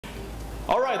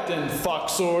Alright then,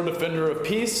 Foxor, Defender of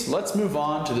Peace, let's move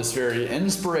on to this very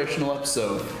inspirational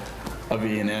episode of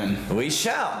ENN. We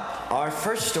shall. Our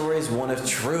first story is one of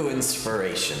true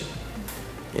inspiration.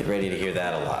 Get ready to hear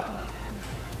that a lot.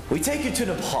 We take you to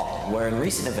Nepal, where in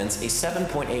recent events, a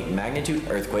 7.8 magnitude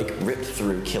earthquake ripped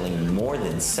through, killing more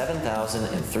than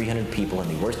 7,300 people in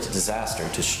the worst disaster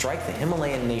to strike the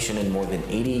Himalayan nation in more than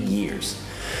 80 years.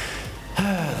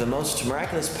 The most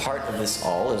miraculous part of this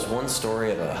all is one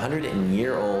story of a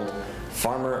 100-year-old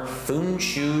farmer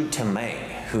Phunchu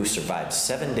Tamang, who survived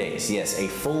 7 days, yes, a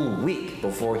full week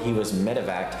before he was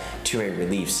medevaced to a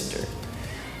relief center.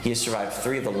 He has survived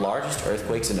 3 of the largest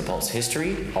earthquakes in Nepal's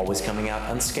history, always coming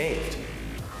out unscathed.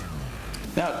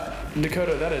 Now,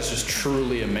 Dakota, that is just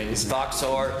truly amazing.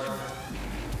 Foxor.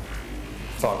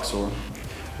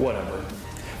 Whatever.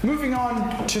 Moving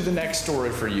on to the next story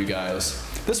for you guys.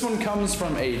 This one comes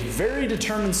from a very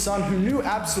determined son who knew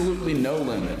absolutely no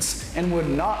limits and would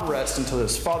not rest until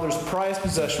his father's prized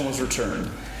possession was returned.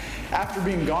 After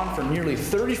being gone for nearly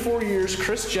 34 years,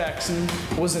 Chris Jackson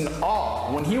was in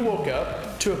awe when he woke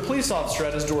up to a police officer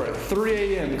at his door at 3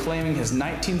 a.m. claiming his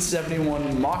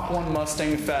 1971 Mach 1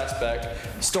 Mustang Fastback,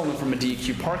 stolen from a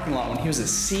DQ parking lot when he was a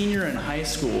senior in high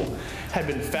school, had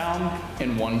been found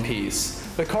in one piece.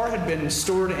 The car had been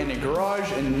stored in a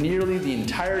garage in nearly the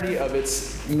entirety of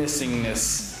its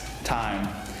missingness time.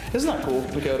 Isn't that cool,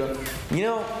 Dakota? You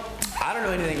know, I don't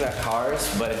know anything about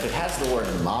cars, but if it has the word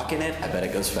Mach in it, I bet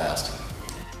it goes fast.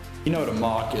 You know what a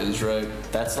Mach is, right?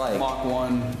 That's like... Mach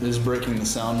 1 is breaking the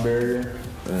sound barrier.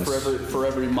 Yes. For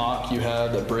every Mach you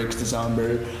have that breaks the sound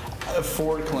barrier,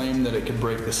 Ford claimed that it could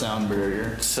break the sound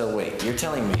barrier. So wait, you're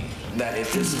telling me that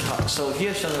if this car... So if you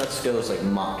have something that goes like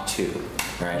Mach 2,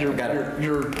 right?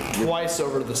 You're twice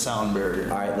over the sound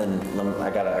barrier. All right, then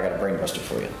I got a brain buster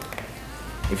for you.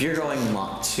 If you're going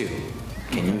Mach 2,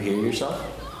 can you hear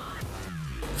yourself?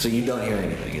 So you don't hear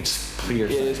anything, it's clear.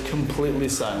 It is completely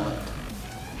silent.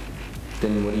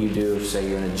 Then what do you do if, say,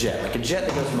 you're in a jet? Like a jet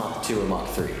that goes Mach 2 or Mach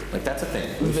 3. Like, that's a thing.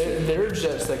 There are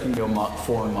jets that can go Mach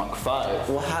 4 and Mach 5.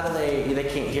 Well, how do they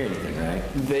can't hear anything, right?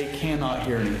 They cannot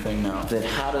hear anything now. Then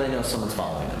how do they know someone's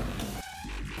following them?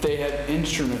 They have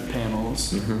instrument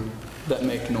panels that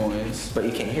make noise. But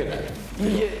you can't hear that.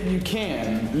 Yeah, you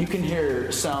can. You can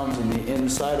hear sounds in the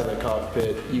inside of the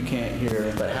cockpit. You can't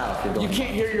hear... But how if you're going... You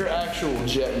can't hear your actual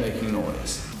jet making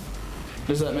noise.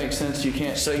 Does that make sense? You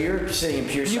can't... So you're sitting in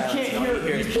pure silence. You can't hear...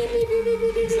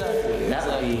 Exactly. That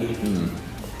would be...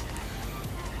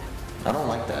 I don't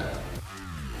like that.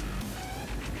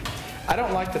 I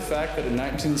don't like the fact that in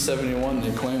 1971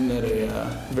 they claimed that a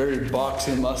very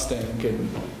boxy Mustang could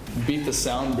beat the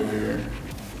sound barrier.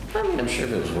 I mean, I'm sure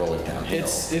if it was rolling downhill.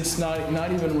 It's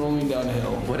not even rolling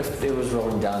downhill. What if it was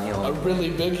rolling downhill? A really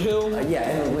big hill? Yeah,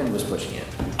 and the wind was pushing it.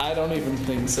 I don't even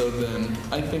think so then.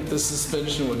 I think the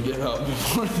suspension would give out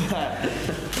before that.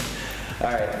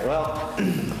 All right, well,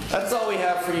 that's all we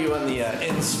have for you on the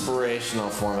inspirational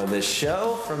form of this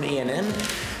show from ENN.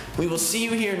 We will see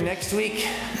you here next week.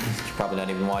 You're probably not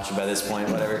even watching by this point,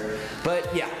 whatever.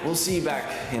 But yeah, we'll see you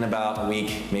back in about a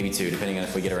week, maybe 2, depending on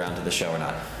if we get around to the show or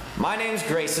not. My name's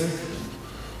Grayson.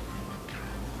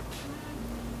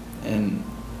 And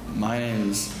my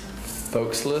name's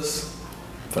Folksless.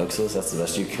 Folksless, that's the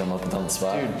best you can come up with on the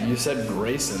spot. Dude, you said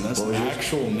Grayson. That's an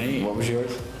actual name. What was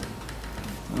yours?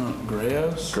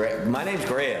 Grayos? My name's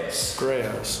Grayos.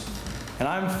 Grayos. And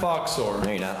I'm Foxor. No,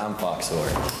 you're not. I'm Foxor.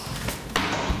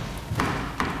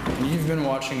 You've been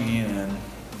watching ENN.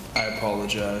 I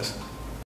apologize.